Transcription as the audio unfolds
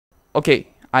okay,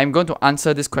 I'm going to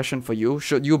answer this question for you.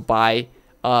 Should you buy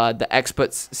the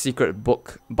Expert's Secret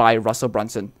book by Russell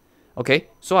Brunson? Okay,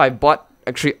 so I bought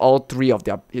actually all three of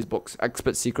his books,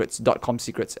 Expert Secrets, .com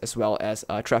Secrets, as well as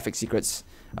Traffic Secrets.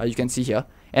 You can see here.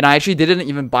 And I actually didn't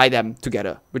even buy them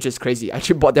together, which is crazy. I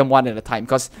actually bought them one at a time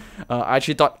because I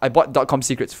actually thought I bought .com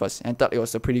Secrets first and thought it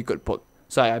was a pretty good book.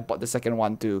 So I bought the second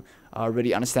one to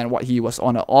really understand what he was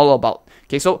all about.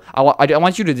 Okay, so I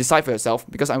want you to decide for yourself,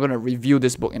 because I'm going to review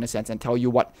this book in a sense and tell you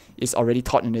what is already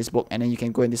taught in this book, and then you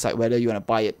can go and decide whether you want to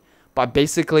buy it. But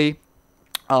basically,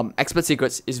 Expert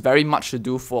Secrets is very much to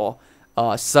do for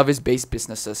service-based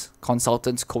businesses,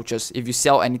 consultants, coaches. If you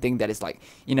sell anything that is like,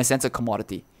 in a sense, a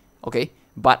commodity, okay.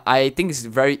 But I think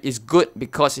it's good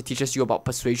because it teaches you about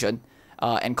persuasion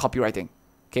and copywriting.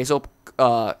 Okay, so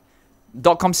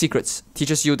 .com Secrets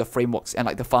teaches you the frameworks and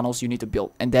like the funnels you need to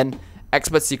build, and then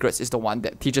Expert Secrets is the one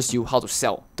that teaches you how to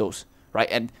sell those, right?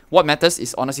 And what matters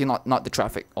is honestly not the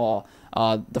traffic or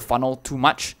the funnel too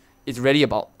much. It's really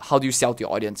about how do you sell to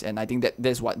your audience, and I think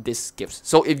that's what this gives.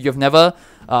 So if you've never,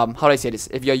 how do I say this?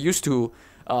 If you're used to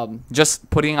just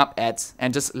putting up ads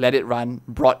and just let it run,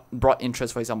 brought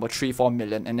interest, for example, 3-4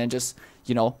 million, and then just,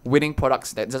 you know, winning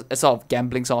products, that just a sort of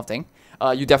gambling sort of thing,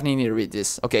 you definitely need to read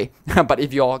this, okay? But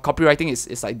if your copywriting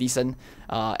is like decent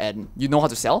and you know how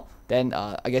to sell, then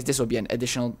I guess this will be an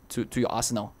additional to your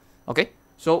arsenal, okay?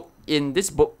 So in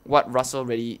this book, what Russell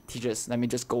really teaches, let me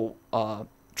just go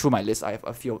through my list. I have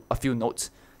a few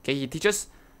notes. Okay, he teaches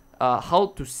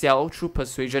how to sell through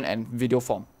persuasion and video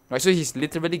form, right? So he's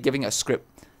literally giving a script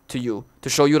to you to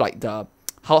show you like the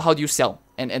how do you sell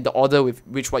and the order with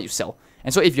which what you sell.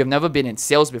 And so if you've never been in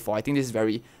sales before, I think this is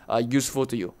very useful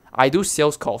to you. I do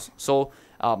sales calls, so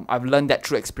I've learned that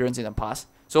through experience in the past.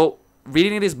 So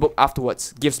reading this book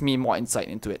afterwards gives me more insight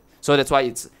into it. So that's why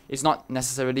it's not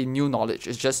necessarily new knowledge.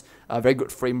 It's just a very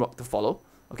good framework to follow.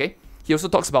 Okay. He also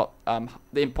talks about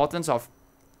the importance of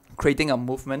creating a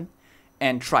movement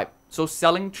and tribe. So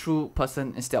selling through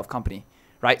person instead of company,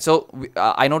 right? So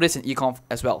I know this in eCom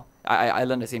as well. I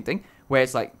learned the same thing, where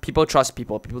it's like people trust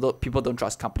people. People don't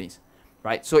trust companies,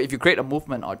 right? So if you create a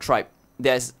movement or tribe,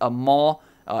 there's a more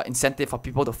incentive for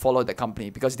people to follow the company,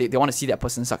 because they want to see that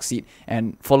person succeed.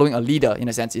 And following a leader, in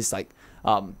a sense, is like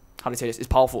how to say this? It's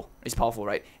powerful. It's powerful,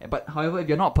 right? But however, if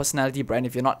you're not a personality brand,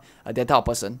 if you're not that type of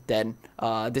person, then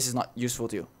this is not useful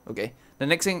to you. Okay. The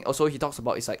next thing also he talks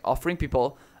about is like offering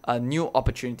people a new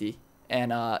opportunity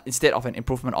and instead of an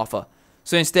improvement offer.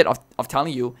 So instead of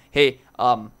telling you, hey,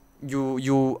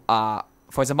 you are,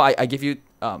 for example, I give you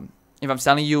if I'm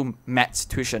selling you maths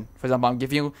tuition, for example, I'm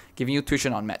giving you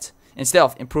tuition on maths. Instead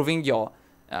of improving your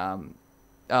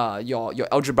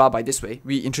algebra by this way,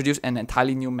 we introduce an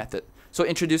entirely new method. So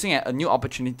introducing a new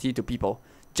opportunity to people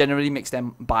generally makes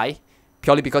them buy,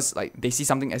 purely because like they see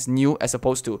something as new as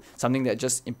opposed to something that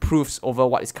just improves over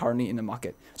what is currently in the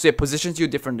market. So it positions you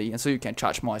differently, and so you can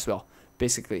charge more as well,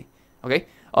 basically. Okay.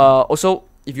 Also,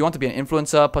 if you want to be an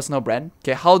influencer, personal brand,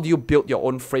 okay, how do you build your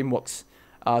own frameworks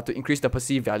to increase the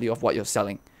perceived value of what you're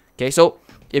selling? Okay, so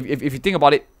if you think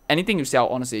about it, anything you sell,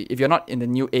 honestly, if you're not in the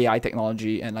new AI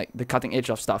technology and like the cutting edge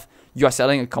of stuff, you are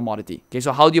selling a commodity. Okay,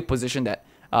 so how do you position that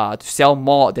to sell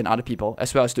more than other people,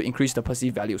 as well as to increase the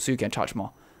perceived value so you can charge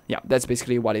more? Yeah, that's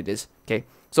basically what it is. Okay,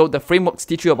 so the frameworks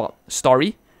teach you about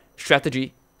story,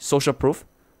 strategy, social proof.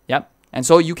 Yeah, and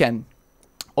so you can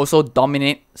also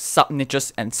dominate sub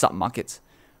niches and sub markets,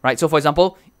 right? So for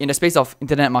example, in the space of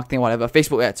internet marketing, whatever,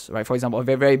 Facebook ads, right? For example, a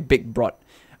very, very big, broad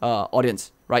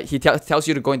audience, right? He tells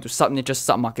you to go into sub niches,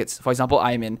 sub markets. For example,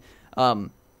 I am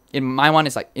in my one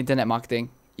is like internet marketing,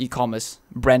 e-commerce,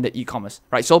 branded e-commerce,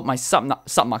 right? So my sub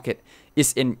market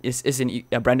is in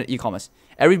branded e-commerce.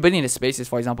 Everybody in the space is,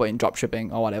 for example, in drop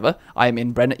shipping or whatever. I am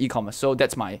in branded e-commerce, so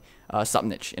that's my sub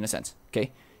niche in a sense.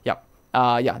 Okay,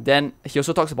 yeah. Then he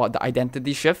also talks about the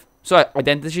identity shift. So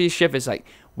identity shift is like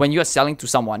when you are selling to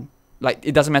someone, like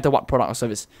it doesn't matter what product or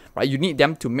service, right? You need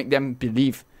them to make them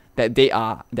believe that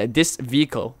that this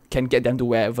vehicle can get them to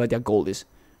wherever their goal is,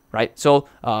 right? So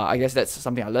I guess that's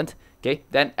something I learned. Okay,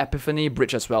 then epiphany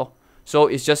bridge as well. So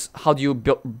it's just how do you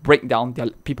break down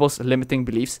people's limiting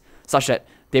beliefs such that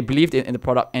they believed in the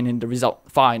product and in the result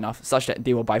far enough such that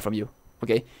they will buy from you.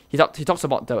 Okay, he talks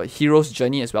about the hero's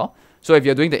journey as well. So if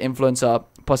you're doing the influencer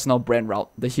personal brand route,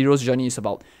 the hero's journey is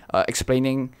about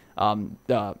explaining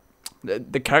the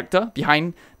character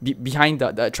behind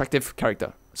the attractive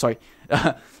character. Sorry,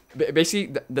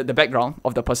 basically the background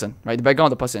of the person, right? The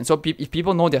background of the person. So if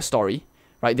people know their story,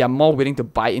 right, they are more willing to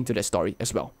buy into their story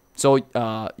as well. So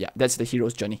yeah, that's the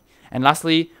hero's journey. And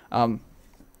lastly,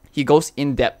 he goes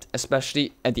in depth,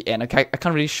 especially at the end. I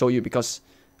can't really show you because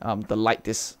the light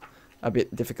is a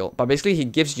bit difficult. But basically, he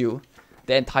gives you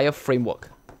the entire framework.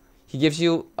 He gives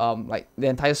you like the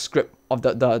entire script of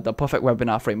the perfect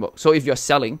webinar framework. So if you're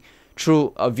selling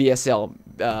through a VSL,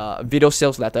 video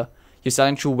sales letter, you're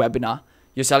selling through webinar,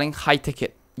 you're selling high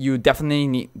ticket, you definitely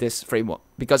need this framework,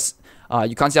 because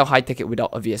you can't sell high ticket without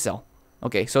a VSL.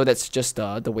 Okay, so that's just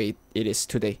the way it is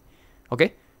today.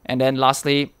 Okay, and then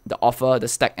lastly, the offer, the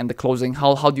stack, and the closing.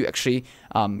 How do you actually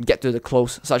get to the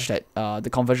close such that the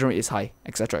conversion rate is high,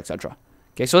 etc., etc.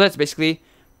 Okay, so that's basically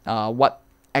what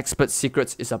Expert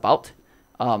Secrets is about.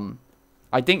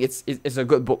 I think it's a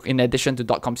good book in addition to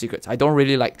 .com Secrets. I don't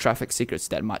really like traffic secrets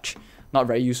that much. Not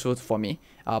very useful for me.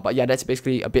 But yeah, that's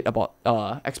basically a bit about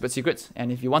Expert Secrets.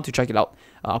 And if you want to check it out,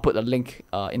 I'll put a link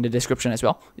in the description as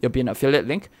well. It'll be an affiliate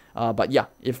link. But yeah,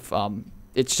 if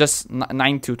it's just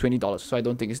 $9 to $20, so I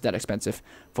don't think it's that expensive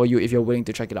for you if you're willing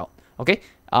to check it out. Okay.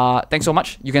 Thanks so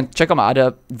much. You can check out my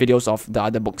other videos of the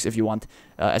other books if you want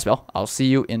as well. I'll see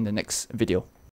you in the next video.